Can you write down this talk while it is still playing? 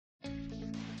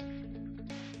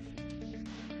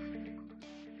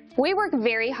We work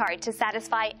very hard to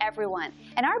satisfy everyone,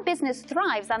 and our business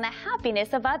thrives on the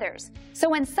happiness of others. So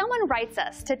when someone writes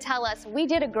us to tell us we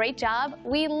did a great job,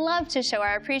 we love to show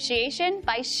our appreciation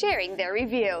by sharing their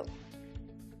review.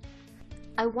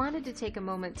 I wanted to take a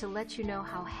moment to let you know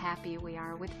how happy we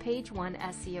are with Page One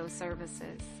SEO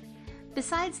Services.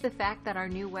 Besides the fact that our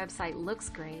new website looks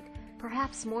great,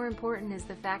 perhaps more important is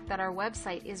the fact that our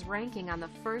website is ranking on the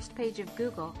first page of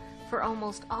Google for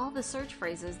almost all the search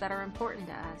phrases that are important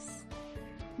to us.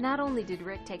 Not only did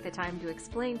Rick take the time to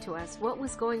explain to us what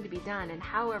was going to be done and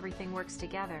how everything works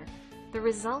together, the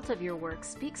result of your work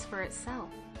speaks for itself.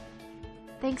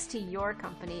 Thanks to your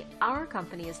company, our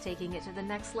company is taking it to the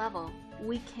next level.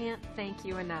 We can't thank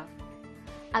you enough.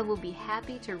 I will be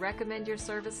happy to recommend your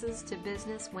services to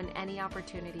business when any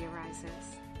opportunity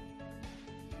arises.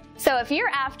 So if you're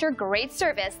after great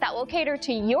service that will cater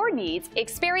to your needs,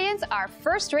 experience our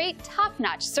first-rate,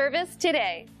 top-notch service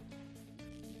today.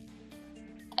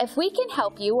 If we can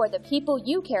help you or the people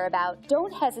you care about,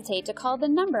 don't hesitate to call the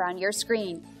number on your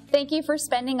screen. Thank you for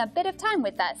spending a bit of time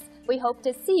with us. We hope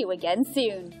to see you again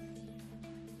soon.